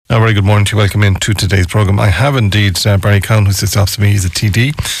A very good morning to you. Welcome into today's programme. I have indeed Barry Cowan, who sits opposite me. He's a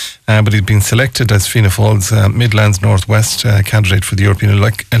TD, but he's been selected as Fianna Fáil's Midlands-North-West candidate for the European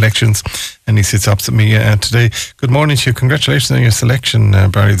elections, and he sits opposite me today. Good morning to you. Congratulations on your selection,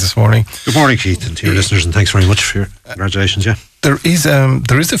 Barry, this morning. Good morning, Keith, and to your listeners, and thanks very much for your congratulations. Yeah, there is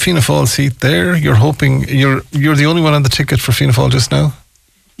a Fianna Fáil seat there. You're hoping you're the only one on the ticket for Fianna Fáil just now.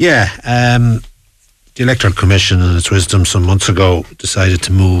 Yeah. The Electoral Commission, in its wisdom some months ago, decided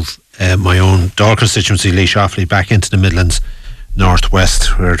to move my own Dáil constituency, Laois Offaly, back into the Midlands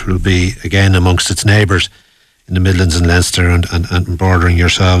North-West, where it will be again amongst its neighbours in the Midlands and Leinster and bordering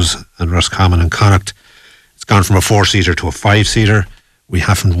yourselves and Roscommon and Connacht. It's gone from a 4-seater to a 5-seater. We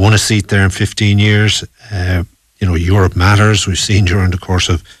haven't won a seat there in 15 years. Europe matters. We've seen during the course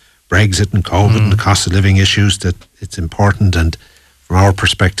of Brexit and COVID and the cost of living issues that it's important, and from our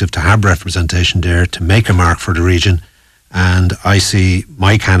perspective, to have representation there, to make a mark for the region. And I see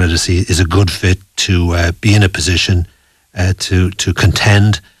my candidacy is a good fit to be in a position to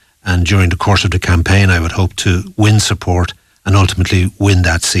contend, and during the course of the campaign I would hope to win support and ultimately win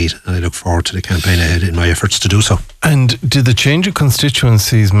that seat, and I look forward to the campaign ahead in my efforts to do so. And did the change of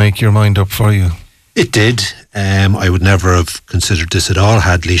constituencies make your mind up for you? It did. I would never have considered this at all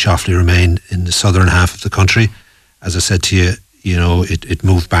had Laois Offaly remained in the southern half of the country. As I said to you, it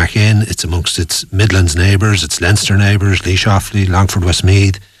moved back in. It's amongst its Midlands neighbours, its Leinster neighbours, Laois Offaly, Longford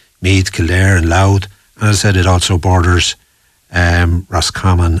Westmeath, Meath, Kildare and Louth. And as I said, it also borders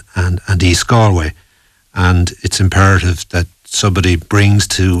Roscommon and East Galway. And it's imperative that somebody brings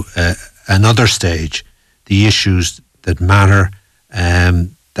to another stage the issues that matter,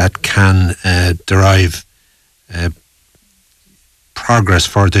 that can derive progress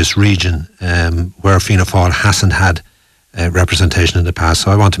for this region, where Fianna Fáil hasn't had representation in the past.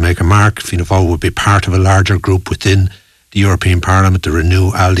 So I want to make a mark. Fianna Fáil would be part of a larger group within the European Parliament, the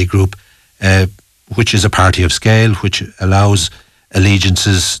Renew ALDE group, which is a party of scale, which allows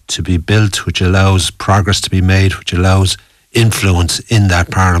allegiances to be built, which allows progress to be made, which allows influence in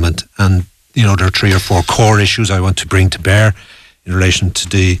that Parliament. And, there are 3 or 4 core issues I want to bring to bear in relation to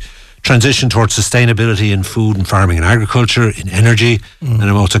the transition towards sustainability in food and farming and agriculture, in energy, and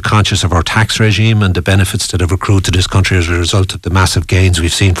I'm also conscious of our tax regime and the benefits that have accrued to this country as a result of the massive gains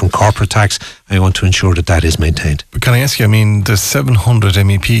we've seen from corporate tax. I want to ensure that that is maintained. But can I ask you, there's 700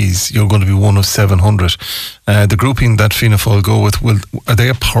 MEPs, you're going to be one of 700. The grouping that Fianna Fáil go with, are they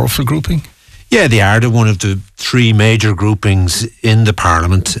a powerful grouping? Yeah, they are. They're one of the 3 major groupings in the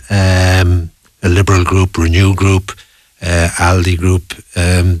Parliament, a Liberal group, Renew group, ALDE group.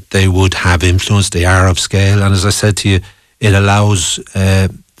 They would have influence. They are of scale, and as I said to you, it allows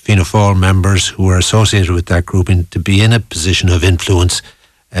Fianna Fáil members who are associated with that grouping to be in a position of influence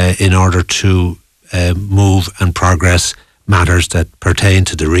in order to move and progress matters that pertain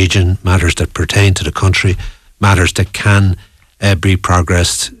to the region, matters that pertain to the country, matters that can be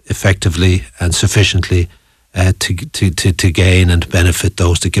progressed effectively and sufficiently to gain and benefit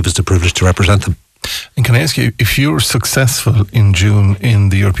those that give us the privilege to represent them. And can I ask you, if you're successful in June in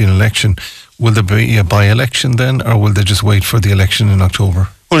the European election, will there be a by-election then, or will they just wait for the election in October?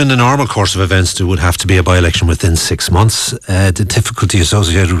 Well, in the normal course of events, there would have to be a by-election within 6 months. The difficulty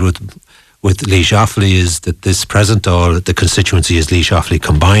associated with Laois Offaly is that this present Dáil, the constituency is Laois Offaly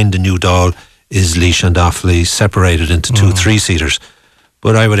combined. The new Dáil is Laois and Offaly separated into 2 3-seaters.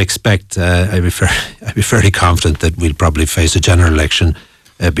 But I would expect, I'd be fairly confident that we'll probably face a general election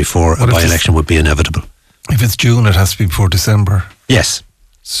before a by-election would be inevitable. If it's June, it has to be before December. Yes.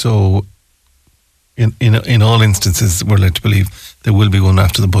 So, in all instances, we're led to believe there will be one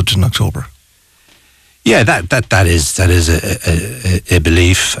after the budget in October. Yeah, that is a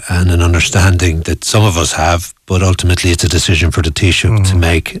belief and an understanding that some of us have, but ultimately it's a decision for the Taoiseach to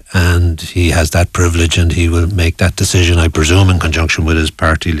make, and he has that privilege, and he will make that decision, I presume, in conjunction with his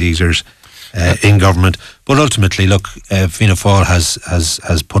party leaders in government. But ultimately, look, Fianna Fáil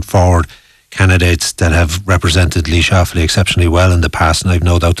has put forward candidates that have represented Laois Offaly exceptionally well in the past, and I've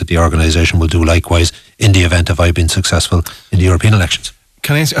no doubt that the organisation will do likewise in the event of I've been successful in the European elections.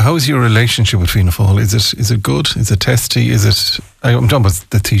 Can I ask, how is your relationship with Fianna Fáil? Is it good? Is it testy? I'm talking about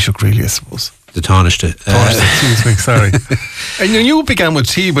the Taoiseach, really, I suppose. The Taoiseach. Excuse me, sorry. And you began with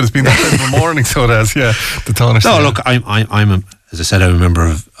tea, but it's been that time of the morning, so it has, yeah. The Taoiseach. No, look, I'm as I said, I'm a member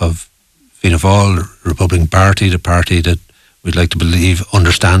of Fianna Fáil, the Republican Party, the party that we'd like to believe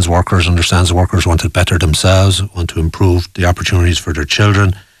understands the workers want to better themselves, want to improve the opportunities for their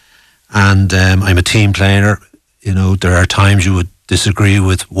children. And I'm a team player. There are times you would disagree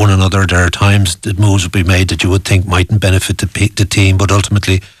with one another. There are times that moves would be made that you would think mightn't benefit the team, but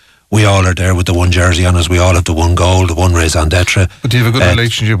ultimately We all are there with the one jersey on us. We all have the one goal, the one raison d'etre. But do you have a good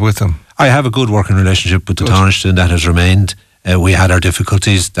relationship with them? I have a good working relationship with the Taoiseach, and that has remained. We had our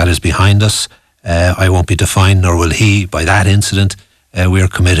difficulties. That is behind us. I won't be defined, nor will he, by that incident. We are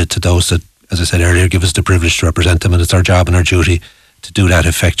committed to those that, as I said earlier, give us the privilege to represent them, and it's our job and our duty to do that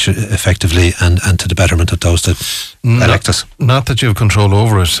effectively and to the betterment of those that elect us. Not that you have control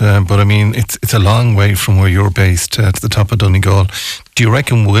over it, but I mean, it's a long way from where you're based to the top of Donegal. Do you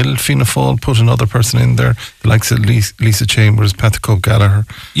reckon will Fianna Fáil put another person in there, like Lisa Chambers, Pat Cope Gallagher?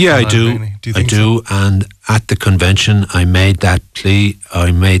 Yeah, I do. I do. And at the convention, I made that plea.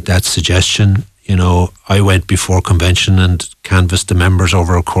 I made that suggestion. You know, I went before convention and canvassed the members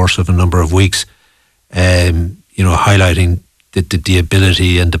over a course of a number of weeks, highlighting the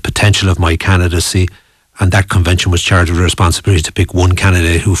ability and the potential of my candidacy, and that convention was charged with the responsibility to pick one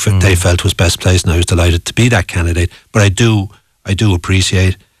candidate who they felt was best placed, and I was delighted to be that candidate. But I do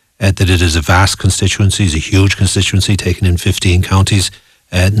appreciate that it is a vast constituency, it's a huge constituency, taking in 15 counties.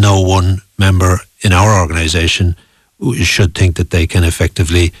 No one member in our organisation should think that they can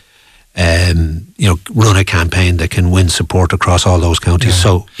effectively run a campaign that can win support across all those counties. Yeah.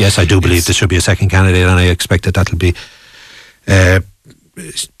 So yes, I do believe there should be a second candidate, and I expect that'll be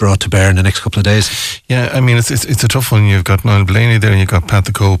brought to bear in the next couple of days. Yeah, I mean, it's a tough one. You've got Niall Blaney there, and you've got Pat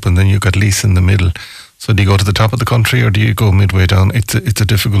the Cope, and then you've got Lisa in the middle. So do you go to the top of the country, or do you go midway down? It's a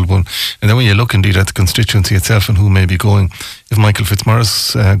difficult one. And then when you look indeed at the constituency itself and who may be going, if Michael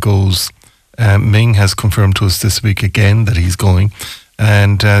Fitzmaurice goes, Ming has confirmed to us this week again that he's going.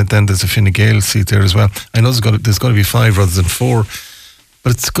 And then there's a Fine Gael seat there as well. I know there's got to be 5 rather than 4,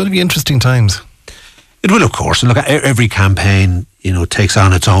 but it's going to be interesting times. It will, of course. And look, every campaign, takes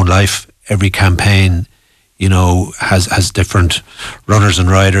on its own life. Every campaign, has different runners and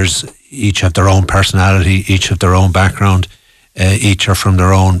riders. Each have their own personality. Each have their own background. Each are from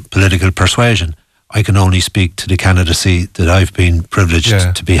their own political persuasion. I can only speak to the candidacy that I've been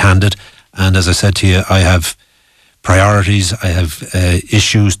privileged to be handed. And as I said to you, I have priorities. I have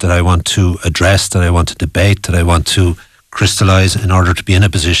issues that I want to address, that I want to debate, that I want to crystallise in order to be in a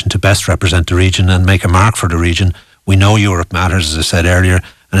position to best represent the region and make a mark for the region. We know Europe matters, as I said earlier,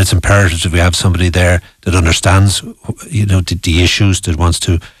 and it's imperative that we have somebody there that understands, the issues, that wants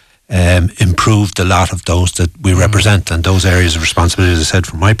to improve the lot of those that we represent. And those areas of responsibility, as I said,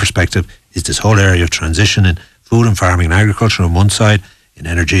 from my perspective, is this whole area of transition in food and farming and agriculture on one side, in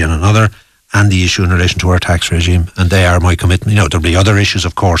energy on another, and the issue in relation to our tax regime. And they are my commitment. There'll be other issues,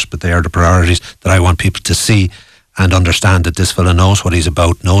 of course, but they are the priorities that I want people to see and understand, that this fella knows what he's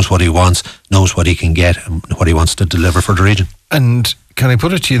about, knows what he wants, knows what he can get, and what he wants to deliver for the region. And can I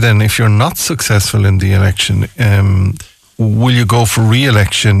put it to you then, if you're not successful in the election, will you go for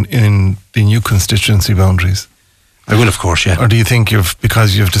re-election in the new constituency boundaries? I will, of course, yeah. Or do you think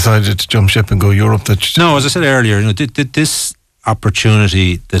because you've decided to jump ship and go Europe that... No, as I said earlier, this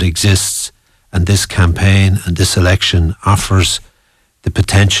opportunity that exists, and this campaign and this election offers the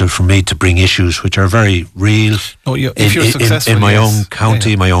potential for me to bring issues which are very real in my own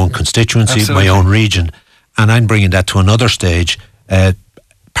county, my own constituency, Absolutely. My own region. And I'm bringing that to another stage,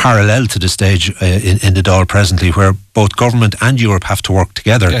 parallel to the stage in the Dáil presently, where both government and Europe have to work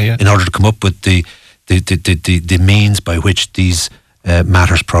together in order to come up with the means by which these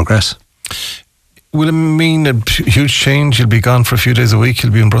matters progress. Will it mean a huge change? You'll be gone for a few days a week?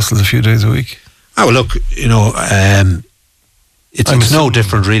 You'll be in Brussels a few days a week? Oh, well, look, it's no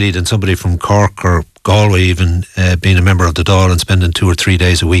different really than somebody from Cork or Galway even being a member of the Dáil and spending 2 or 3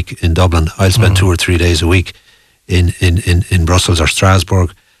 days a week in Dublin. I'll spend 2 or 3 days a week in Brussels or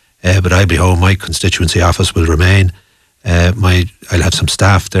Strasbourg, but I'll be home. My constituency office will remain. I'll have some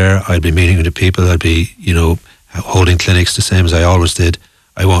staff there. I'll be meeting with the people. I'll be holding clinics the same as I always did.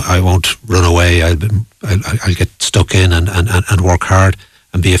 I won't run away. I'll get stuck in and work hard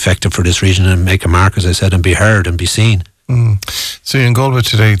and be effective for this region and make a mark, as I said, and be heard and be seen. So you're in Galway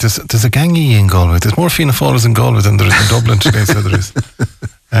today. There's a gangy in Galway. There's more Fianna Fáilers in Galway than there is in Dublin today, so there is.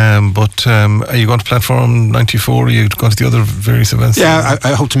 But are you going to Platform 94? Are you going to the other various events? Yeah,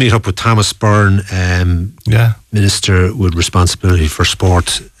 I hope to meet up with Thomas Byrne, Minister with responsibility for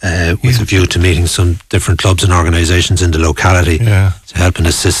sport, with a view to meeting some different clubs and organisations in the locality to help and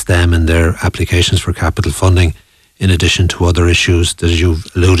assist them in their applications for capital funding, in addition to other issues that you've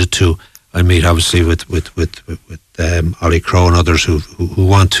alluded to. I meet obviously with Ollie Crow and others who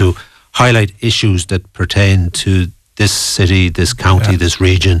want to highlight issues that pertain to this city, this county, this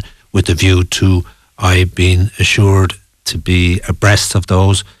region, with a view to I being assured to be abreast of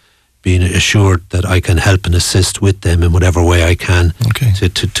those, being assured that I can help and assist with them in whatever way I can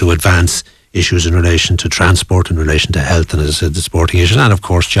to advance issues in relation to transport, in relation to health, and as I said, the sporting issues, and of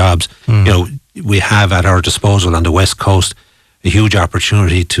course jobs. We have at our disposal on the West Coast a huge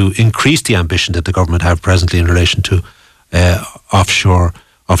opportunity to increase the ambition that the government have presently in relation to offshore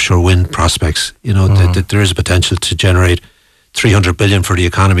wind prospects. That there is a potential to generate 300 billion for the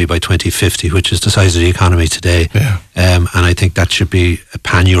economy by 2050, which is the size of the economy today. And I think that should be a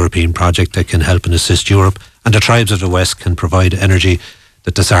pan-European project that can help and assist Europe, and the tribes of the West can provide energy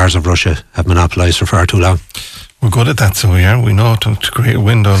that the Tsars of Russia have monopolised for far too long. We're good at that, so we are. We know how to create a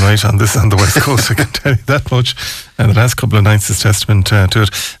window, right, on the West Coast, I can tell you that much. And the last couple of nights is testament to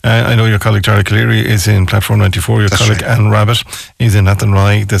it. I know your colleague Jarlath Cleary is in Platform 94, your That's colleague right. Anne Rabbit is in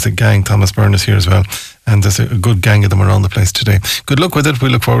Athenry. There's a gang, Thomas Byrne is here as well. And there's a good gang of them around the place today. Good luck with it. We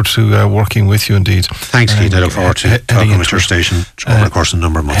look forward to working with you indeed. Thanks, Keith. I look forward to talking with your station over the course of a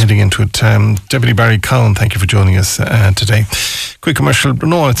number of months. Heading into it. Deputy Barry Cowan, thank you for joining us today. Quick commercial.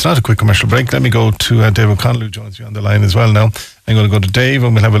 No, it's not a quick commercial break. Let me go to Dave O'Connell, who joins you on the line as well now. I'm going to go to Dave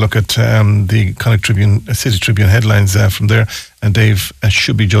and we'll have a look at the Connacht Tribune, City Tribune headlines from there. And Dave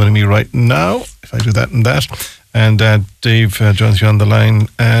should be joining me right now, if I do that and that. And Dave joins you on the line,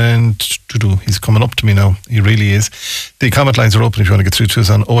 and he's coming up to me now. He really is. The comment lines are open if you want to get through to us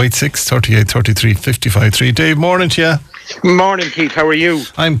on 086 38 33 55 3. Dave, morning to you. Morning, Keith. How are you?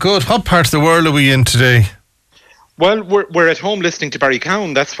 I'm good. What part of the world are we in today? Well, we're at home listening to Barry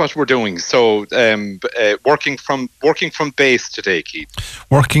Cowan. That's what we're doing. So, working from base today, Keith.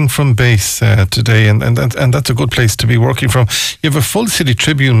 Working from base today, and that's a good place to be working from. You have a full City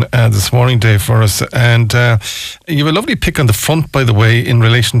Tribune this morning, Dave, for us, and you have a lovely pick on the front, by the way, in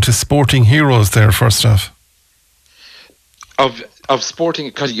relation to sporting heroes. There, first off, of sporting,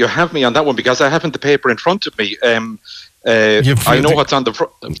 because you have me on that one because I haven't the paper in front of me. I know what's on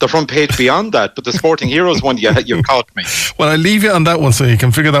the front page beyond that, but the sporting heroes one, you've caught me. Well, I'll leave you on that one so you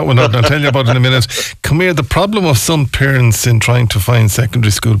can figure that one out, and I'll tell you about it in a minute. Come here, the problem of some parents in trying to find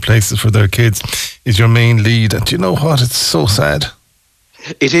secondary school places for their kids is your main lead, and do you know what? It's so sad.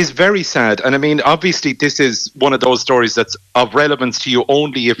 It is very sad. And I mean, obviously, this is one of those stories that's of relevance to you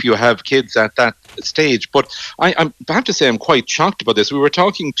only if you have kids at that stage. But I have to say I'm quite shocked about this. We were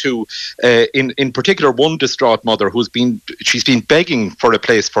talking to, in particular, one distraught mother she's been begging for a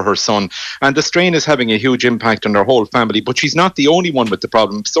place for her son. And the strain is having a huge impact on her whole family. But she's not the only one with the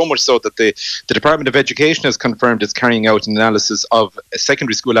problem. So much so that the Department of Education has confirmed it's carrying out an analysis of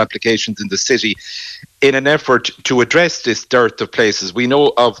secondary school applications in the city in an effort to address this dearth of places. We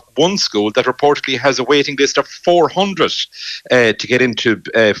know of one school that reportedly has a waiting list of 400 to get into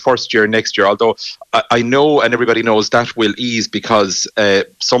first year next year, although I know, and everybody knows, that will ease because a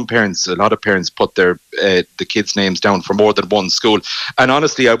lot of parents put their the kids' names down for more than one school. And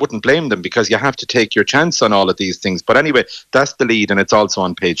honestly, I wouldn't blame them because you have to take your chance on all of these things. But anyway, that's the lead, and it's also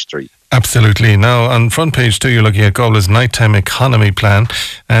on page 3. Absolutely. Now, on front page 2, you're looking at Galway's nighttime economy plan,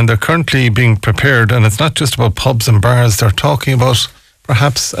 and they're currently being prepared, and it's not just about pubs and bars, they're talking about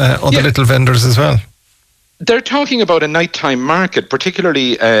perhaps other little vendors as well. They're talking about a nighttime market,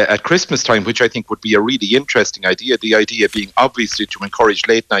 particularly at Christmas time, which I think would be a really interesting idea. The idea being obviously to encourage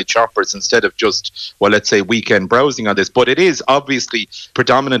late night shoppers instead of just, well, let's say weekend browsing on this. But it is obviously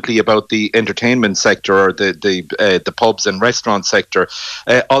predominantly about the entertainment sector or the pubs and restaurant sector,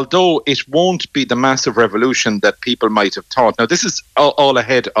 although it won't be the massive revolution that people might have thought. Now, this is all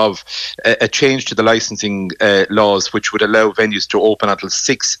ahead of a change to the licensing laws, which would allow venues to open until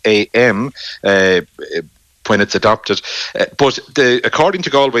 6 a.m. When it's adopted. But according to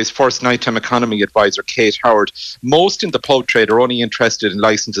Galway's first nighttime economy advisor, Kate Howard, most in the pub trade are only interested in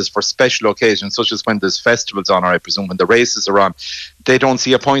licences for special occasions, such as when there's festivals on, or I presume when the races are on. They don't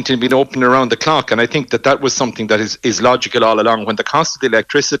see a point in being open around the clock. And I think that was something that is logical all along. When the cost of the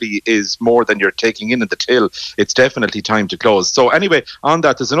electricity is more than you're taking in the till, it's definitely time to close. So anyway, on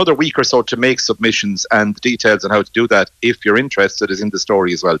that, there's another week or so to make submissions, and the details on how to do that, if you're interested, is in the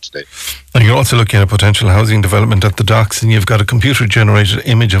story as well today. And you're also looking at potential housing development at the docks, and you've got a computer-generated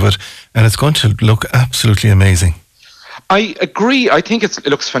image of it, and it's going to look absolutely amazing. I agree. I think it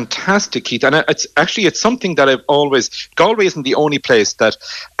looks fantastic, Keith. And it's something that Galway isn't the only place that,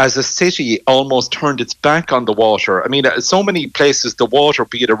 as a city, almost turned its back on the water. I mean, so many places, the water,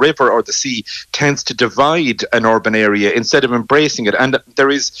 be it a river or the sea, tends to divide an urban area instead of embracing it. And there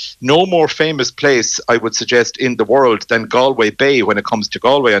is no more famous place, I would suggest, in the world than Galway Bay when it comes to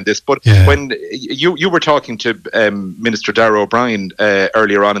Galway on this. But when you were talking to Minister Darragh O'Brien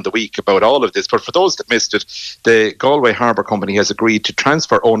earlier on in the week about all of this, but for those that missed it, the Galway Harbour Company has agreed to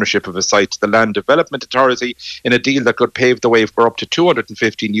transfer ownership of a site to the Land Development Authority in a deal that could pave the way for up to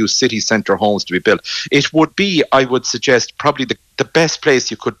 250 new city centre homes to be built. It would be, I would suggest, probably the best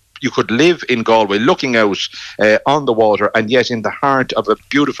place you could you could live in Galway looking out on the water, and yet in the heart of a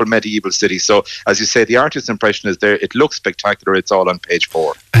beautiful medieval city. So, as you say, the artist's impression is there. It looks spectacular. It's all on page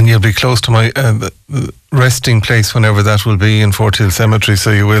 4. And you'll be close to my resting place whenever that will be in Fort Hill Cemetery.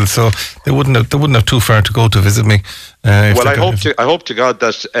 So you will. So they wouldn't have too far to go to visit me. I hope to God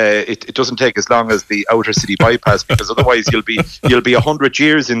that it doesn't take as long as the outer city bypass, because otherwise you'll be 100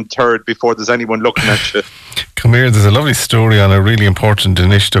 years in third before there's anyone looking at you. Come here, there's a lovely story on a really important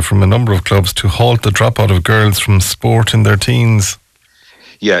initiative from a number of clubs to halt the dropout of girls from sport in their teens.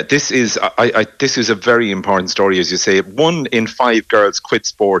 Yeah, this is a very important story, as you say. 1 in 5 girls quit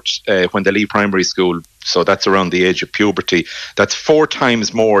sport when they leave primary school, so that's around the age of puberty. That's 4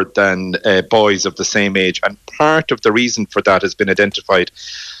 times more than boys of the same age, and part of the reason for that has been identified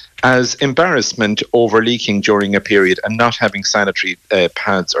as embarrassment over leaking during a period and not having sanitary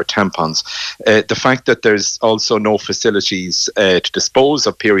pads or tampons. The fact that there's also no facilities to dispose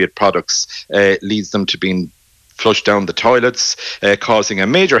of period products leads them to being flushed down the toilets, causing a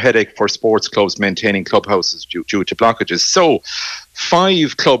major headache for sports clubs maintaining clubhouses due to blockages. So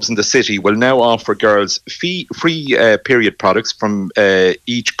 5 clubs in the city will now offer girls free period products from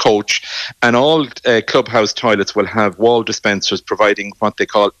each coach, and all clubhouse toilets will have wall dispensers providing what they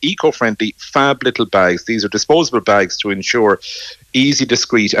call eco-friendly fab little bags. These are disposable bags to ensure easy,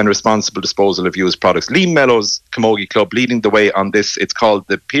 discreet and responsible disposal of used products. Lee Mellows Camogie Club leading the way on this. It's called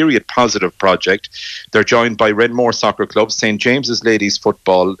the Period Positive Project. They're joined by Renmore Soccer Club, St James's Ladies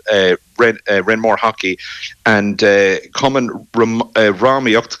Football, Renmore Hockey, and Common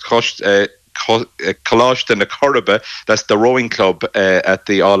Rami Kalosh and the Corriba, that's the rowing club at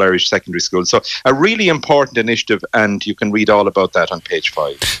the All Irish Secondary School. So a really important initiative, and you can read all about that on page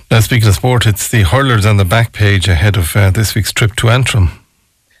 5. Now, speaking of sport, it's the hurlers on the back page ahead of this week's trip to Antrim.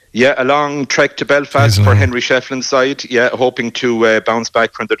 Yeah, a long trek to Belfast for Henry Shefflin's side. Yeah, hoping to bounce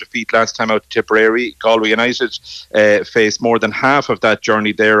back from their defeat last time out to Tipperary. Galway United face more than half of that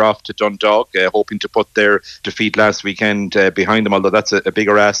journey there off to Dundalk, hoping to put their defeat last weekend behind them, although that's a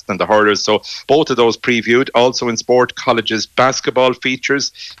bigger ask than the hurlers. So both of those previewed. Also in sport, colleges basketball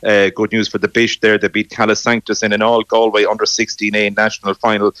features. Good news for the Bish there. They beat Calais Sanctus in an all-Galway under-16A national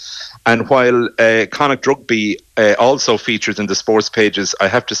final. And while Connacht Rugby also features in the sports pages, I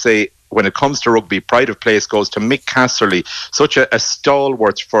have to say, when it comes to rugby, pride of place goes to Mick Casserly, such a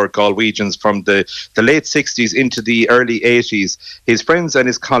stalwart for Galwegians from the late 60s into the early 80s. His friends and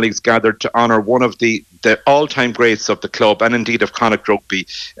his colleagues gathered to honour one of the all-time greats of the club and indeed of Connacht Rugby.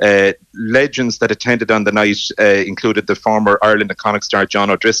 Legends that attended on the night included the former Ireland and Connacht star John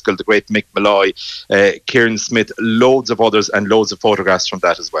O'Driscoll, the great Mick Malloy, Kieran Smith, loads of others, and loads of photographs from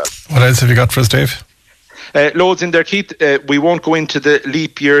that as well. What else have you got for us, Dave? Loads in there, Keith. We won't go into the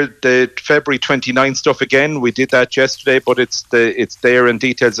leap year, the February 29 stuff again. We did that yesterday, but it's there, and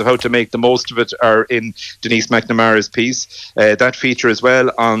details of how to make the most of it are in Denise McNamara's piece. That feature as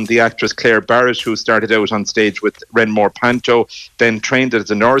well on the actress Claire Barrett, who started out on stage with Renmore Panto, then trained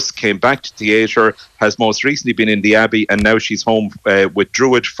as a nurse, came back to theatre, has most recently been in the Abbey, and now she's home with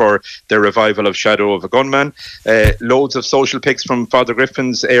Druid for their revival of Shadow of a Gunman. Loads of social pics from Father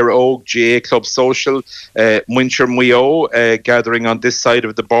Griffin's Éire Óg, GA Club Social, Wincher Muyo gathering on this side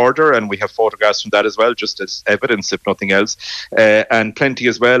of the border, and we have photographs from that as well, just as evidence if nothing else, and plenty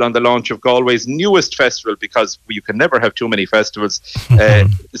as well on the launch of Galway's newest festival, because you can never have too many festivals.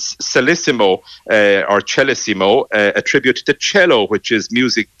 Cellissimo or Cellissimo, a tribute to the cello, which is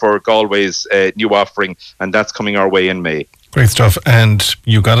music for Galway's new offering, and that's coming our way in May. Great stuff, and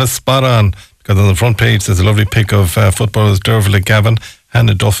you got us spot on, because on the front page there's a lovely pic of footballers Dervla Gavin,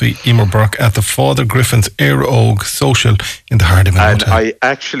 Hannah Duffy, Emer Burke at the Father Griffin's Éire Óg Social in the Hardiman and Hotel. I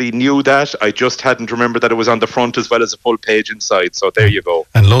actually knew that. I just hadn't remembered that it was on the front as well as a full page inside. So there you go.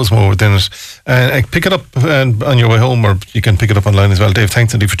 And loads more within it. Pick it up on your way home, or you can pick it up online as well. Dave,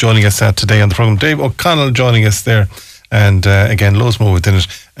 thanks indeed for joining us today on the programme. Dave O'Connell joining us there. And again, loads more within it.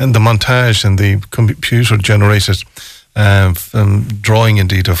 And the montage and the computer generated drawing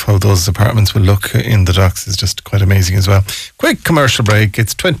indeed of how those apartments will look in the docks is just quite amazing as well. Quick commercial break.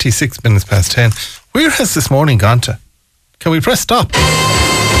 It's 26 minutes past 10. Where has this morning gone to? Can we press stop?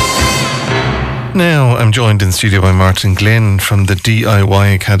 Now I'm joined in studio by Martin Glynn from the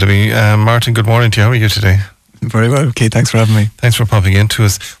DIY Academy. Martin, good morning to you. How are you today? Very well, Keith. Thanks for having me. Thanks for popping into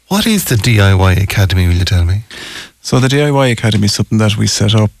us. What is the DIY Academy, will you tell me? So the DIY Academy is something that we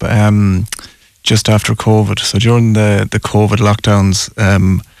set up just after COVID. So during the COVID lockdowns,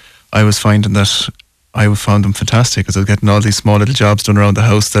 I was finding that I found them fantastic, because I was getting all these small little jobs done around the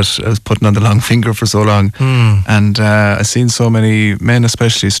house that I was putting on the long finger for so long. And I've seen so many men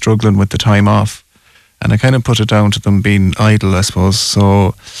especially struggling with the time off. And I kind of put it down to them being idle, I suppose.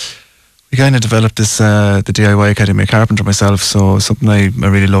 So we kind of developed this, the DIY Academy, carpenter myself, so something I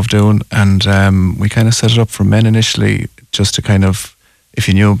really love doing. And we kind of set it up for men initially, just to kind of, if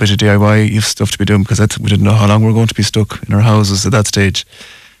you knew a bit of DIY, you've stuff to be doing, because we didn't know how long we were going to be stuck in our houses at that stage.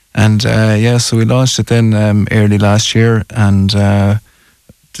 And so we launched it then early last year, and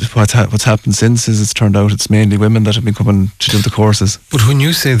what's happened since is it's turned out it's mainly women that have been coming to do the courses. But when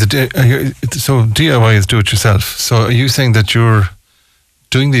you say so DIY is do it yourself, so are you saying that you're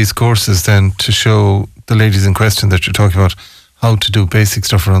doing these courses then to show the ladies in question that you're talking about how to do basic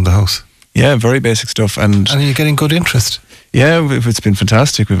stuff around the house? Yeah, very basic stuff. And are you getting good interest? Yeah, it's been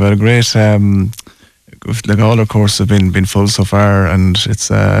fantastic. We've had a great, like all our courses have been full so far, and it's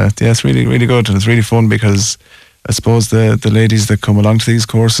it's really, really good, and it's really fun, because I suppose the ladies that come along to these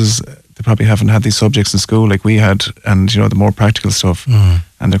courses, they probably haven't had these subjects in school like we had, and the more practical stuff,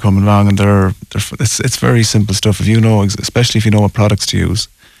 and they're coming along, and it's very simple stuff, if you know, especially if you know what products to use.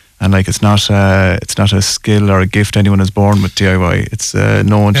 And like it's not a skill or a gift anyone is born with DIY. It's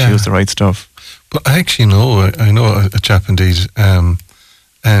knowing to use the right stuff. But I actually know a chap indeed,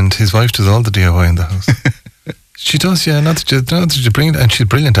 and his wife does all the DIY in the house. She does, yeah. Not that you bring it, and she's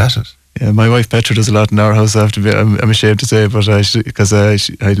brilliant at it. Yeah, my wife Petra does a lot in our house. I have to be. I'm ashamed to say, but because I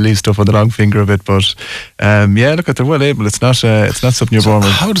leave stuff on the long finger a bit. But look, they're well able. It's not something you're born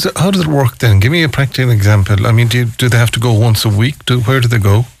with. How does it work then? Give me a practical example. I mean, do they have to go once a week? Where do they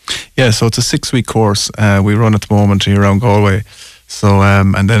go? Yeah, so it's a 6-week course. We run at the moment here around Galway. So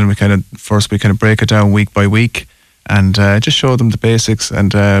and then we kind of break it down week by week, and just show them the basics.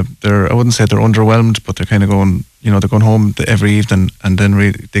 And I wouldn't say they're underwhelmed, but they're kind of going, they're going home every evening, and then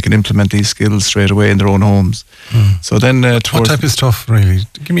they can implement these skills straight away in their own homes. So then, what type of stuff really?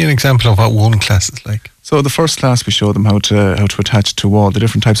 Give me an example of what one class is like. So the first class, we show them how to attach to wall, the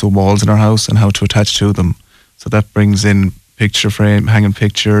different types of walls in our house, and how to attach to them. So that brings in picture frame, hanging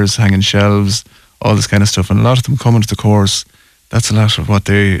pictures, hanging shelves, all this kind of stuff. And a lot of them come into the course. That's a lot of what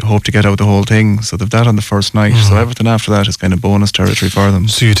they hope to get out of the whole thing. So they've that on the first night. So everything after that is kind of bonus territory for them.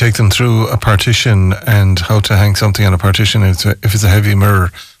 So you take them through a partition and how to hang something on a partition. If it's a heavy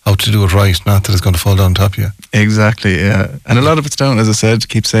mirror, how to do it right, not that it's going to fall down top of you. Exactly, yeah. And a lot of it's down, as I said,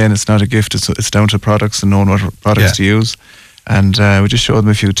 keep saying it's not a gift. It's down to products and knowing what products to use. And we just showed them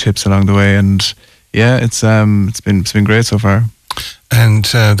a few tips along the way. And yeah, it's been great so far. And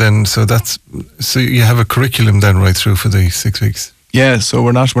then so you have a curriculum then right through for the 6 weeks. Yeah, so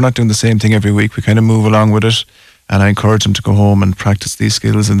we're not doing the same thing every week. We kind of move along with it, and I encourage them to go home and practice these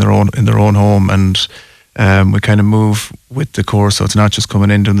skills in their own home. And we kind of move with the course, so it's not just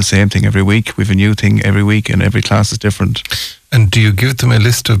coming in doing the same thing every week. We have a new thing every week, and every class is different. And do you give them a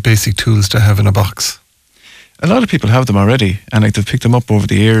list of basic tools to have in a box? A lot of people have them already, and like they've picked them up over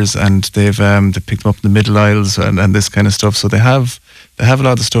the years, and they've picked them up in the middle aisles and this kind of stuff. So they have a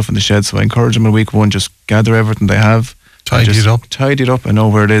lot of stuff in the shed. So I encourage them in week one, just gather everything they have, tidy it up, and know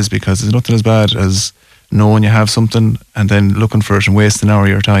where it is, because there's nothing as bad as knowing you have something and then looking for it and wasting an hour of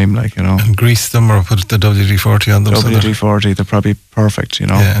your time, And grease them or put the WD-40 on them. WD-40, they're probably perfect,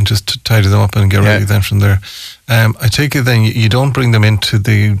 Yeah, and just tidy them up and get ready then from there. I take it then you don't bring them into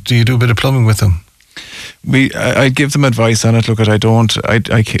do you do a bit of plumbing with them? I give them advice on it. Look, I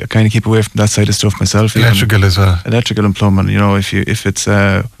kind of keep away from that side of stuff myself. Electrical as well. Electrical and plumbing. If it's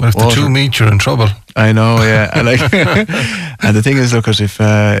well, if the two meet, you're in trouble. I know, yeah. And the thing is, look, if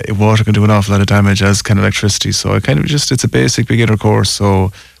water can do an awful lot of damage, as can electricity. So it's a basic beginner course.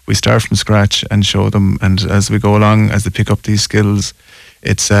 So we start from scratch and show them, and as we go along, as they pick up these skills,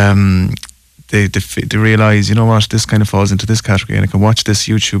 it's they realise, you know what, this kind of falls into this category, and I can watch this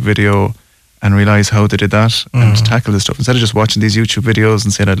YouTube video and realise how they did that and tackle this stuff. Instead of just watching these YouTube videos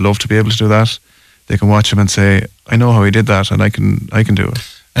and saying, I'd love to be able to do that, they can watch them and say, I know how he did that, and I can do it.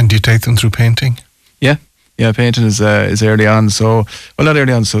 And do you take them through painting? Yeah, painting is early on. So, well, not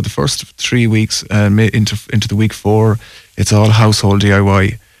early on. So the first 3 weeks into the week 4, it's all household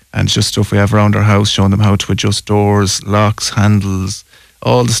DIY, and it's just stuff we have around our house, showing them how to adjust doors, locks, handles,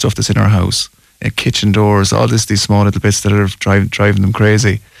 all the stuff that's in our house, kitchen doors, all these small little bits that are driving them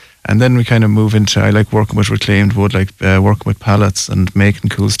crazy. And then we kind of move into, I like working with reclaimed wood, working with pallets and making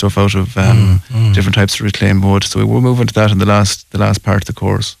cool stuff out of different types of reclaimed wood. So we'll move into that in the last part of the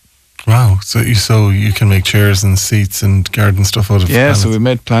course. Wow! So you can make chairs and seats and garden stuff out of pallets. So we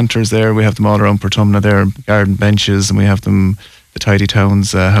made planters there. We have them all around Portumna there, garden benches, and we have them. The Tidy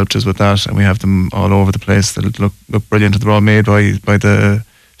Towns helped us with that, and we have them all over the place. That look brilliant. They're all made by the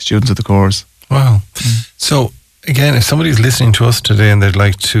students of the course. Wow! So. Again, if somebody's listening to us today and they'd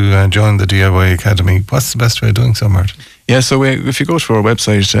like to join the DIY Academy, what's the best way of doing so, Martin? Yeah, so if you go to our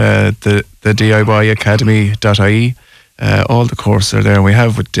website, the DIYacademy.ie, all the courses are there. We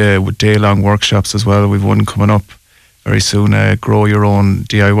have with day-long workshops as well. We've one coming up very soon, grow your own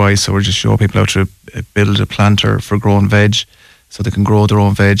DIY. So we're just showing people how to build a planter for growing veg, so they can grow their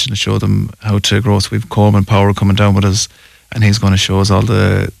own veg, and show them how to grow. So we've Coleman Power coming down with us, and he's going to show us all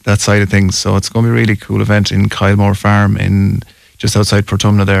that side of things. So it's going to be a really cool event in Kylemore Farm, in just outside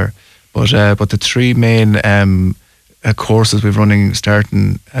Portumna there. But the three main courses we've running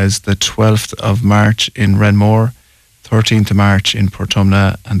starting as the 12th of March in Renmore, 13th of March in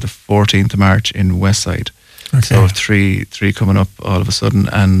Portumna, and the 14th of March in Westside. Okay. So three coming up all of a sudden.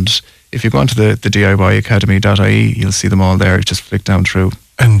 And if you go onto the DIYacademy.ie, you'll see them all there. Just flick down through.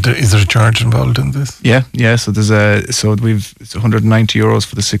 And is there a charge involved in this? Yeah. So it's €190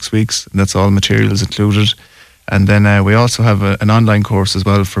 for the 6 weeks, and that's all materials included. And then we also have an online course as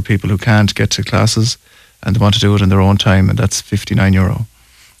well for people who can't get to classes and they want to do it in their own time, and that's €59.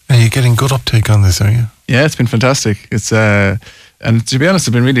 Are you getting good uptake on this, are you? Yeah, it's been fantastic. It's and to be honest,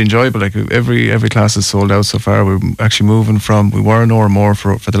 it's been really enjoyable. Like every class is sold out so far. We're actually moving from, we were in Oranmore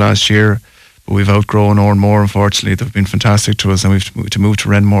for the last year, but we've outgrown Oranmore, unfortunately. They've been fantastic to us, and we've to move to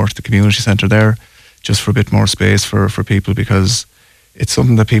Renmore, to the community centre there, just for a bit more space for people, because it's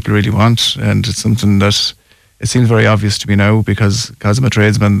something that people really want, and it's something that it seems very obvious to me now, because I'm a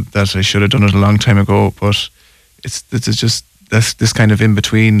tradesman, that I should have done it a long time ago. But it's just this kind of in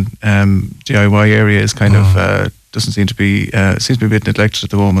between DIY area is kind of doesn't seem to be seems to be a bit neglected at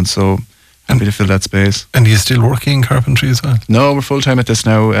the moment. So happy to fill that space. And are you still working in carpentry as well? No, we're full time at this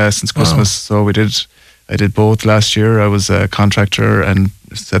now since Christmas. So I did both last year. I was a contractor and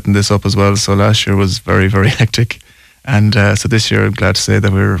setting this up as well. So last year was very, very hectic, and so this year I'm glad to say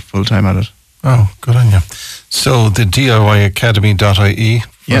that we're full time at it. Oh, good on you. So the DIYacademy.ie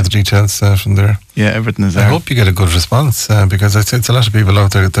for the details from there. Yeah, everything is there. I hope you get a good response because I'd say it's a lot of people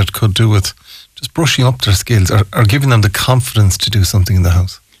out there that could do with just brushing up their skills or giving them the confidence to do something in the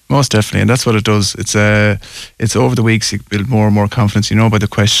house. Most definitely, and that's what it does. It's over the weeks you build more and more confidence. You know, by the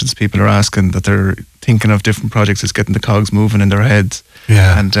questions people are asking, that they're thinking of different projects. It's getting the cogs moving in their heads.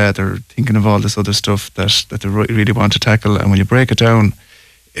 Yeah. And they're thinking of all this other stuff that they really want to tackle. And when you break it down,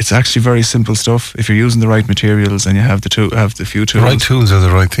 it's actually very simple stuff. If you're using the right materials and you have the few tools. The right tools are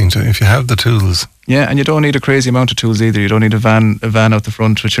the right thing to, if you have the tools. Yeah, and you don't need a crazy amount of tools either. You don't need a van out the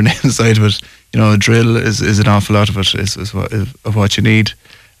front with your name inside of it. You know, a drill is an awful lot of it is what you need.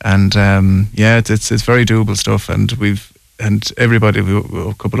 And it's very doable stuff. And everybody,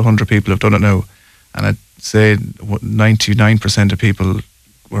 a couple of hundred people have done it now. And I'd say 99% of people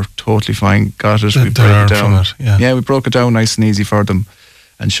were totally fine, got it. We broke it down. Yeah, we broke it down nice and easy for them,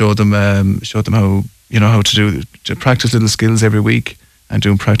 and showed them how to practice little skills every week and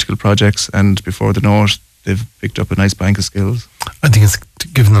doing practical projects. And before they know it, they've picked up a nice bank of skills. I think it's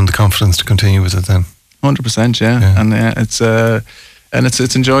giving them the confidence to continue with it then. 100%, yeah. And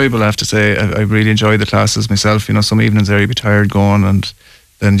it's enjoyable, I have to say. I really enjoy the classes myself. You know, some evenings there you'd be tired going, and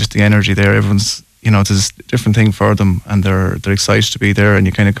then just the energy there. Everyone's, it's a different thing for them, and they're excited to be there, and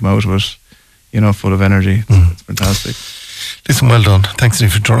you kind of come out with, full of energy. It's fantastic. Listen, well done. Thanks,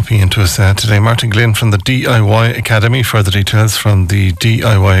 Steve, for dropping into us today. Martin Glynn from the DIY Academy. Further details from the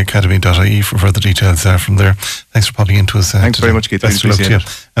DIYacademy.ie for further details from there. Thanks for popping into us Thanks today. very much, Keith. Best of luck to you.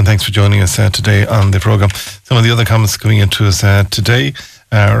 And thanks for joining us today on the programme. Some of the other comments coming into us today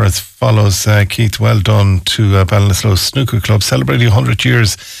are as follows. Keith, well done to Ballinasloe Snooker Club, celebrating 100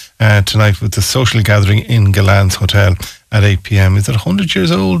 years tonight with the social gathering in Gallant's Hotel at 8 p.m. Is it 100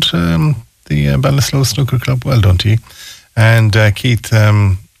 years old, the Ballinasloe Snooker Club? Well done to you. And Keith,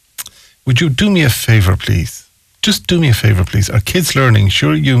 would you do me a favour, please? Just do me a favour, please. Are kids learning?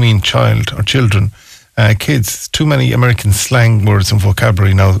 Sure, you mean child or children. Kids, too many American slang words and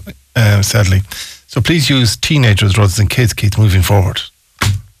vocabulary now, sadly. So please use teenagers rather than kids, Keith, moving forward.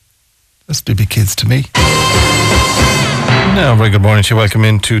 That's be kids to me. Now, very good morning to you. Welcome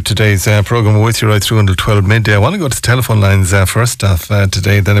into today's programme. We're with you right through until 12 midday. I want to go to the telephone lines first off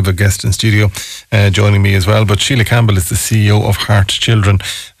today. Then I have a guest in studio joining me as well. But Sheila Campbell is the CEO of Heart Children.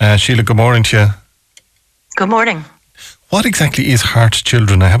 Sheila, good morning to you. Good morning. What exactly is Heart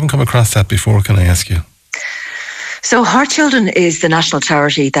Children? I haven't come across that before. Can I ask you? So Heart Children is the national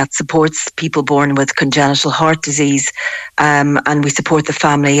charity that supports people born with congenital heart disease, and we support the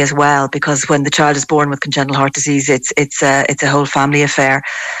family as well, because when the child is born with congenital heart disease, it's a whole family affair.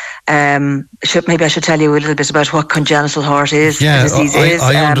 Maybe I should tell you a little bit about what congenital heart is. Yeah, the disease is.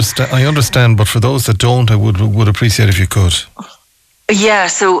 I understand, but for those that don't, I would appreciate if you could. Yeah,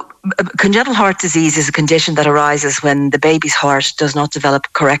 so congenital heart disease is a condition that arises when the baby's heart does not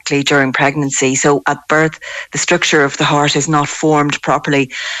develop correctly during pregnancy. So at birth, the structure of the heart is not formed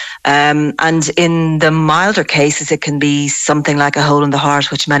properly. And in the milder cases, it can be something like a hole in the heart,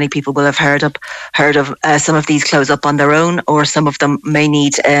 which many people will have heard of. Some of these close up on their own, or some of them may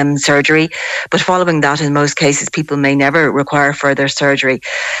need surgery. But following that, in most cases, people may never require further surgery.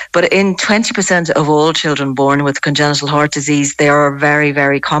 But in 20% of all children born with congenital heart disease, there are very,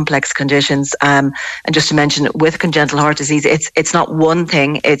 very complex conditions. And just to mention, with congenital heart disease, it's not one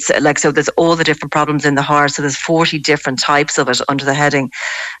thing. It's like, so there's all the different problems in the heart. So there's 40 different types of it under the heading.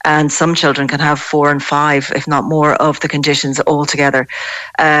 And some children can have 4 and 5, if not more, of the conditions altogether.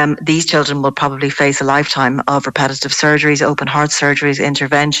 These children will probably face a lifetime of repetitive surgeries, open heart surgeries,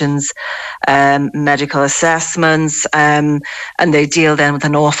 interventions, medical assessments, and they deal then with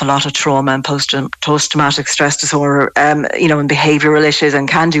an awful lot of trauma and post-traumatic stress disorder, and behavioural issues, and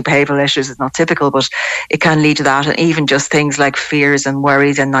can do behavioural issues. It's not typical, but it can lead to that, and even just things like fears and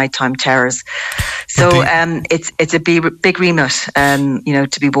worries and nighttime terrors. So it's a big remit,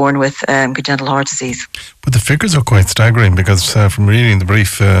 to be born with congenital heart disease. But the figures are quite staggering, because from reading the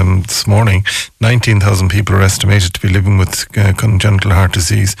brief this morning, 19,000 people are estimated to be living with congenital heart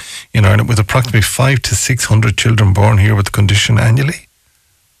disease in Ireland, with approximately 500 to 600 children born here with the condition annually.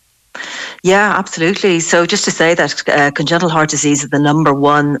 Yeah, absolutely. So just to say that congenital heart disease is the number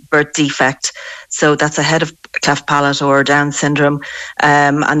one birth defect. So that's ahead of cleft palate or Down syndrome,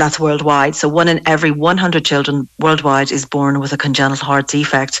 and that's worldwide. So 1 in every 100 children worldwide is born with a congenital heart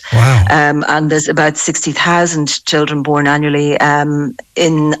defect. Wow. And there's about 60,000 children born annually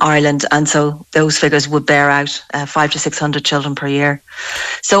in Ireland, and so those figures would bear out 500 to 600 children per year.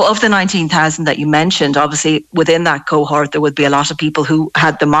 So of the 19,000 that you mentioned, obviously within that cohort there would be a lot of people who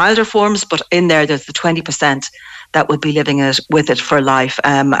had the milder forms, but in there's the 20% that would be living with it for life,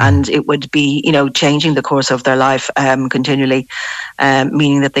 and it would be, changing the course of their life continually,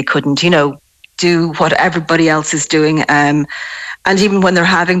 meaning that they couldn't, do what everybody else is doing. And even when they're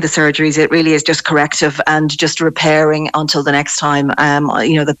having the surgeries, it really is just corrective and just repairing until the next time,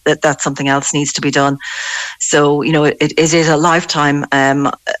 that something else needs to be done. So, it is a lifetime,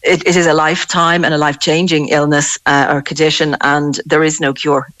 it is a lifetime and a life-changing illness or condition, and there is no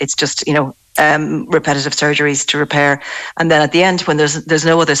cure. It's just, repetitive surgeries to repair. And then at the end, when there's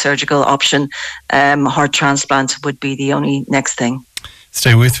no other surgical option, heart transplant would be the only next thing.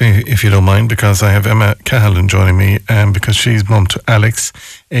 Stay with me if you don't mind, because I have Emma Cahalan joining me, because she's mum to Alex,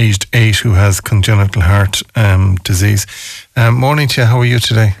 aged 8, who has congenital heart disease. Morning to you. How are you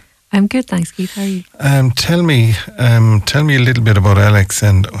today? I'm good, thanks, Keith. How are you? Tell me a little bit about Alex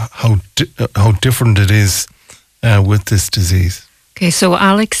and how different it is with this disease. Okay, so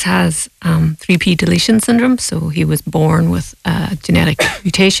Alex has 3P deletion syndrome. So he was born with a genetic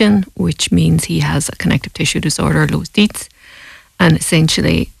mutation, which means he has a connective tissue disorder, Loeys Dietz. And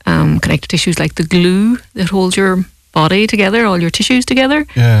essentially, connective tissue is like the glue that holds your body together, all your tissues together.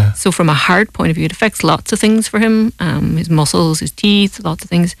 Yeah. So from a heart point of view, it affects lots of things for him, his muscles, his teeth, lots of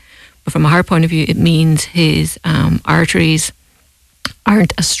things. But from a heart point of view, it means his arteries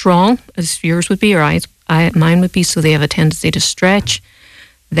aren't as strong as yours would be, or mine would be, so they have a tendency to stretch.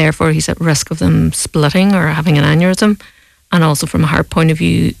 Therefore, he's at risk of them splitting or having an aneurysm. And also from a heart point of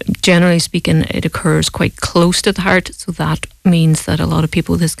view, generally speaking, it occurs quite close to the heart. So that means that a lot of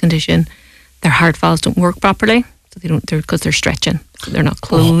people with this condition, their heart valves don't work properly. So because they're stretching. So they're not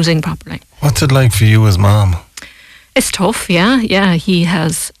closing properly. What's it like for you as mom? It's tough, yeah. He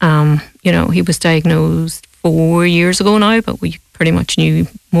has, he was diagnosed 4 years ago now, but we pretty much knew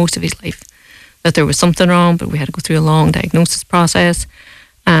most of his life that there was something wrong, but we had to go through a long diagnosis process.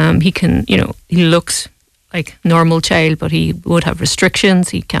 He looks like normal child, but he would have restrictions.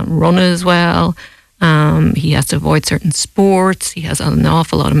 He can't run as well. He has to avoid certain sports. He has an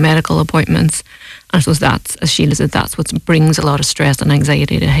awful lot of medical appointments. And I suppose that's, as Sheila said, that's what brings a lot of stress and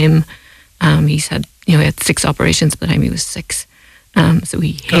anxiety to him. He had 6 operations by the time he was 6. So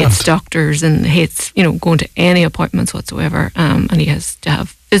he hates doctors and hates, going to any appointments whatsoever. And he has to have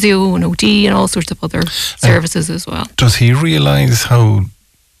physio and OT and all sorts of other services as well. Does he realise how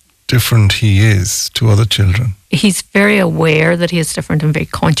different he is to other children? He's very aware that he is different and very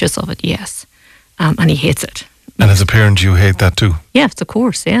conscious of it, yes. And he hates it. And as a parent, you hate that too? Yes, of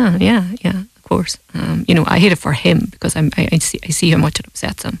course, yeah, of course. I hate it for him because I see how much it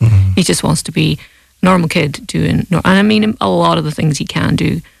upsets him. Mm-hmm. He just wants to be a normal kid doing, and I mean a lot of the things he can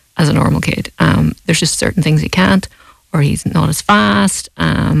do as a normal kid. There's just certain things he can't, or he's not as fast.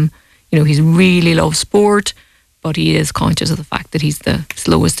 He really loves sport, but he is conscious of the fact that he's the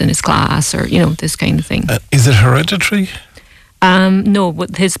slowest in his class, or this kind of thing. Is it hereditary? No,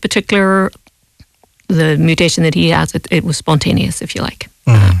 with his particular, the mutation that he has, it was spontaneous, if you like.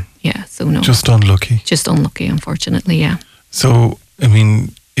 Yeah, so no. Just unlucky. Just unlucky, unfortunately, yeah. So, I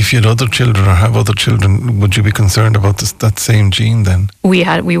mean, if you had other children or have other children, would you be concerned about that same gene then? Me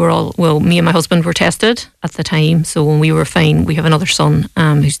and my husband were tested at the time, so when we were fine, we have another son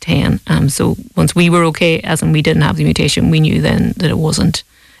who's 10. So once we were okay, as in we didn't have the mutation, we knew then that it wasn't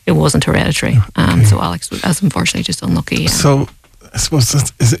hereditary. Okay. So Alex was unfortunately just unlucky. Yeah. So I suppose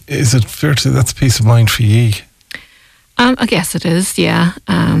is it fair to say that's peace of mind for ye? I guess it is, yeah.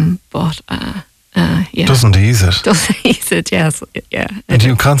 But yeah. Doesn't ease it. Doesn't ease it, yes. Yeah. And do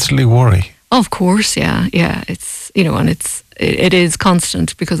you constantly worry? Of course, yeah. It's, and it is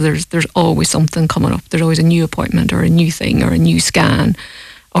constant because there's always something coming up. There's always a new appointment or a new thing or a new scan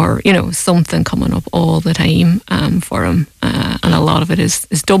or, something coming up all the time for him. And a lot of it is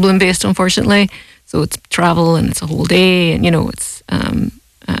Dublin based, unfortunately. So it's travel and it's a whole day and,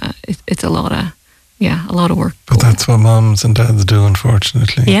 it's a lot of work. But that's what mums and dads do,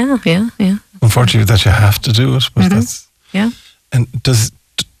 unfortunately. Yeah. Unfortunately, that you have to do it, but that's... Yeah. And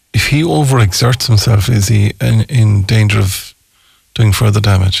if he overexerts himself, is he in danger of doing further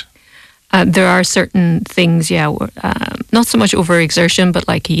damage? There are certain things, not so much overexertion, but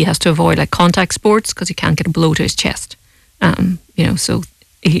like he has to avoid like contact sports because he can't get a blow to his chest. So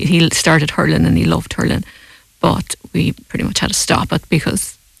he started hurling and he loved hurling, but we pretty much had to stop it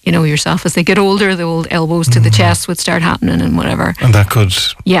because... yourself, as they get older, the old elbows to the chest would start happening and whatever. And that could...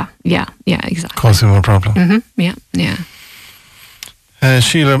 Yeah, exactly. Cause him a problem. Yeah.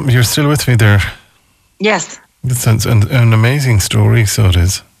 Sheila, you're still with me there? Yes. This sounds an amazing story, so it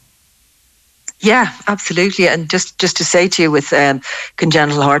is. Yeah, absolutely. And just to say to you with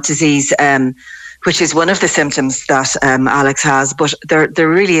congenital heart disease, which is one of the symptoms that Alex has, but there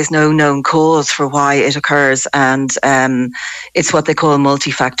really is no known cause for why it occurs. And it's what they call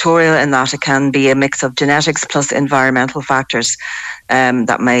multifactorial, in that it can be a mix of genetics plus environmental factors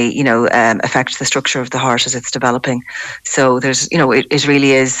that may, affect the structure of the heart as it's developing. So there's, it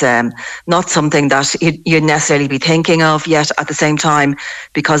really is not something that you'd necessarily be thinking of, yet at the same time,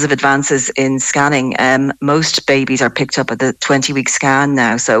 because of advances in scanning, most babies are picked up at the 20-week scan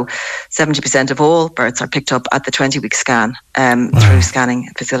now. So 70% of all births are picked up at the 20-week scan through scanning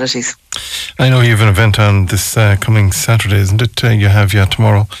facilities. I know you have an event on this coming Saturday, isn't it? You have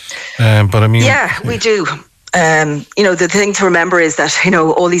tomorrow. But I mean... Yeah, we do. The thing to remember is that,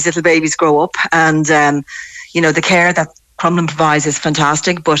 all these little babies grow up and, the care that Crumlin provides is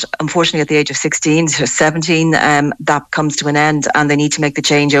fantastic, but unfortunately at the age of 16 to 17, that comes to an end and they need to make the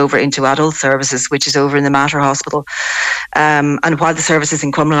change over into adult services, which is over in the Mater Hospital. And while the services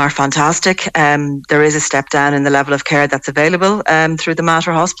in Crumlin are fantastic, there is a step down in the level of care that's available through the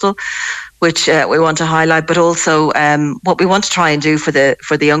Mater Hospital, which we want to highlight. But also what we want to try and do for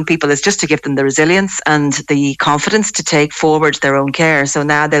the young people is just to give them the resilience and the confidence to take forward their own care. So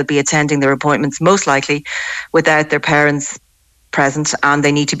now they'll be attending their appointments most likely without their parents present, and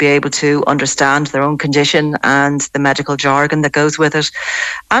they need to be able to understand their own condition and the medical jargon that goes with it,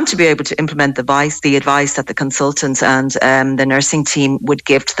 and to be able to implement the advice that the consultants and the nursing team would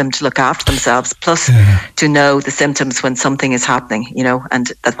give to them to look after themselves, plus to know the symptoms when something is happening,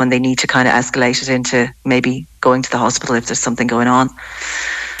 and that when they need to kind of escalate it into maybe going to the hospital if there's something going on.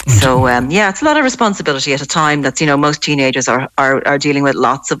 So, it's a lot of responsibility at a time that, most teenagers are dealing with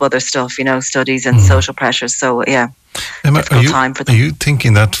lots of other stuff, studies and social pressures. So, difficult time for them. Are you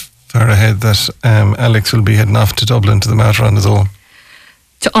thinking that far ahead that Alex will be heading off to Dublin to the Mater on his own?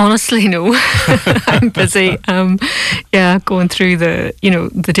 To honestly, no. I'm busy, going through the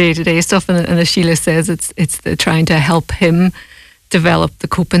day-to-day stuff. And as Sheila says, it's the trying to help him develop the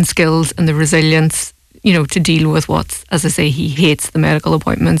coping skills and the resilience, to deal with what's, as I say, he hates the medical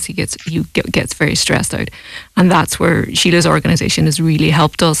appointments. He gets very stressed out. And that's where Sheila's organisation has really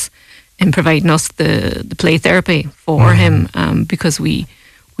helped us in providing us the play therapy for him, because we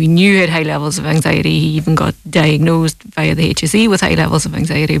knew he had high levels of anxiety. He even got diagnosed via the HSE with high levels of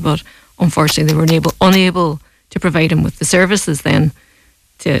anxiety, but unfortunately they were unable to provide him with the services then,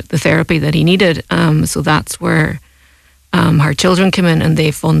 to the therapy that he needed. So that's where our children came in and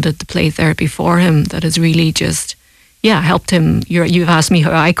they funded the play therapy for him. That has really just helped him. You've asked me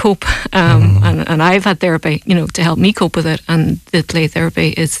how I cope, and I've had therapy, to help me cope with it, and the play therapy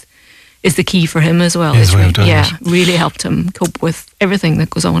is the key for him as well. Really helped him cope with everything that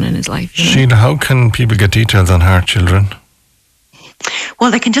goes on in his life. Sheila, how can people get details on Heart Children?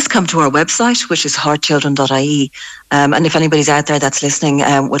 Well, they can just come to our website, which is heartchildren.ie. And if anybody's out there that's listening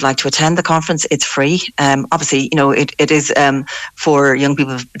would like to attend the conference, it's free. Obviously, it is for young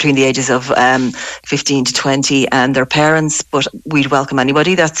people between the ages of 15 to 20 and their parents, but we'd welcome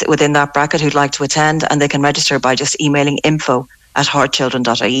anybody that's within that bracket who'd like to attend, and they can register by just emailing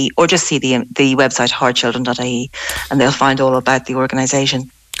info@heartchildren.ie, or just see the website heartchildren.ie, and they'll find all about the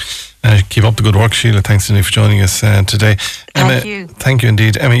organisation. Keep up the good work, Sheila. Thanks indeed for joining us today. Thank you. Thank you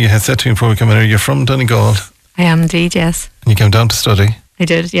indeed. Emma, you had said to me before we come in here, you're from Donegal. I am indeed, yes. And you came down to study. I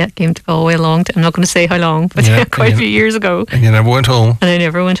did, yeah. Came to Galway a long time. I'm not going to say how long, but quite a few years ago. And you never went home? And I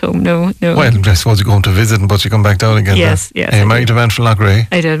never went home, no. Well, I suppose you go home to visit, but you come back down again. Yes. And you married a man from Lochray?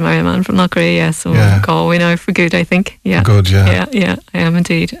 I did marry a man from Lochray, yeah. So Galway now for good, I think. Yeah. Good, yeah. Yeah, I am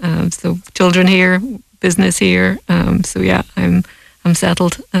indeed. So children here, business here. I'm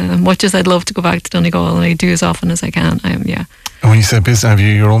settled. Much as I'd love to go back to Donegal, and I do as often as I can. And when you say business, have you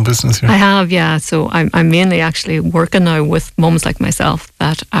your own business here? I have, yeah. So I'm mainly actually working now with mums like myself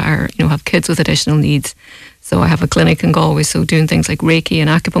that are, have kids with additional needs. So I have a clinic in Galway, so doing things like Reiki and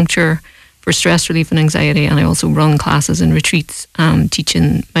acupuncture for stress relief and anxiety, and I also run classes and retreats,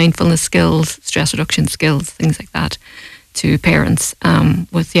 teaching mindfulness skills, stress reduction skills, things like that, to parents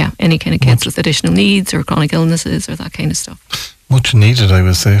with any kind of kids with additional needs or chronic illnesses or that kind of stuff. Much needed, I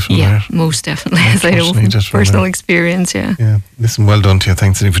would say, from there. Yeah, most definitely, as I know from personal experience, yeah. Yeah, listen, well done to you.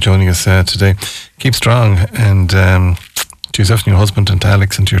 Thanks, Eddie, for joining us today. Keep strong, and to yourself and your husband and to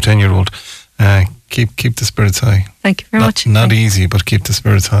Alex and to your 10-year-old, keep the spirits high. Thank you very much. Not easy, but keep the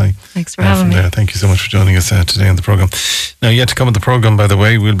spirits high. Thanks for having me. Thank you so much for joining us today on the programme. Now, yet to come on the programme, by the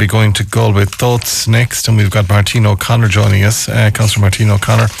way, we'll be going to Galway Thoughts next, and we've got Martine O'Connor joining us, Councillor Martine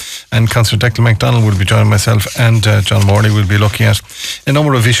O'Connor, and Councillor Declan MacDonald will be joining myself, and John Morley will be looking at a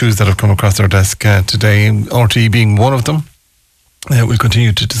number of issues that have come across our desk today, RTE being one of them. We'll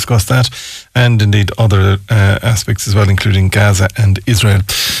continue to discuss that, and indeed other aspects as well, including Gaza and Israel.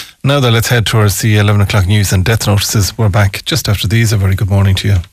 Now then, let's head towards the 11 o'clock news and death notices. We're back just after these. A very good morning to you.